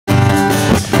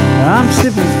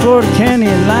sipping Florida candy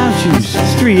and lime juice.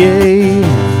 It's 3 a.m.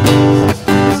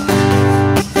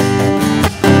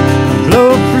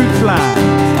 Blow a fruit fly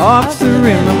off the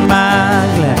rim of my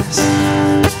glass.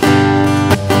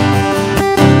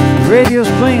 The radio's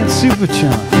playing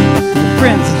Superchunk, the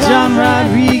friends of John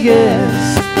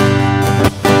Rodriguez.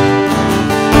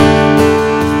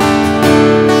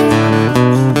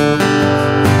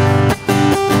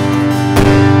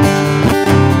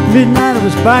 Midnight it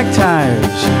was bike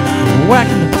tires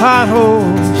whacking the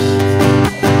potholes.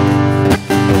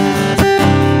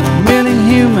 Milling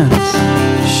humans,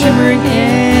 shimmering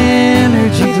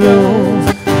energy glow,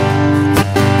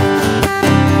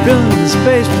 filling the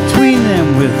space between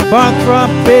them with bar throb,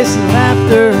 bass and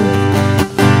laughter.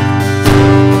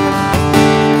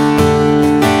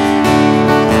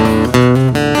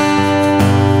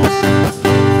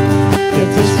 If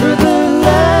this were the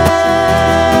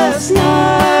last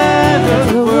night of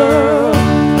the world,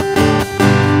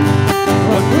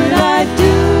 what would I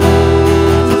do?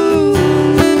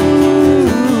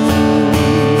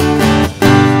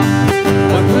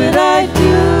 What would I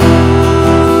do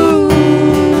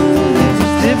if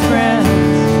it's different?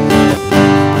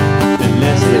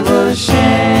 Unless it was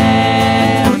champagne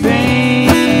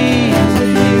for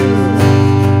you.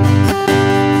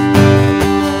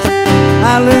 I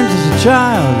learned as a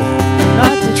child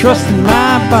not to trust in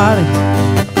my body.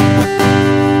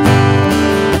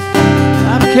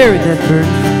 I've carried that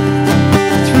burden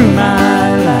through my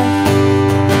life.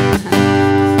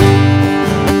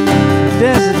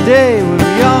 There's a day when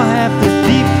we all have to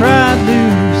be pried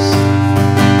loose.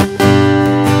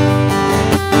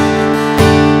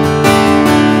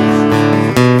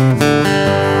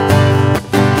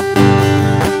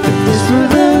 If this were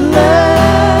the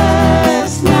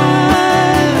last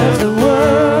night of the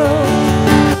world,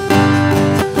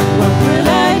 what would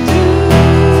I do?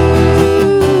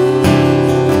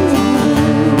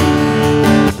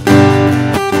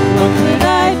 What would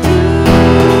I do?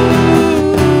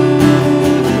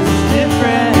 It's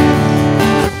different.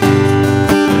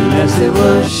 Unless it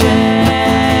was champagne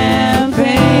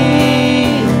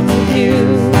with you.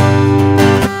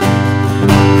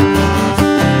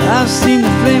 I've seen the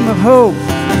flame of hope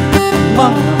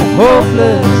among the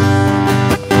hopeless,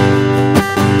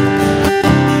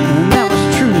 and that was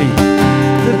truly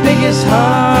the biggest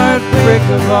heartbreak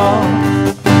of all.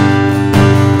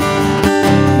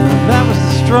 That was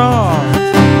the straw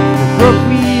that broke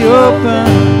me open.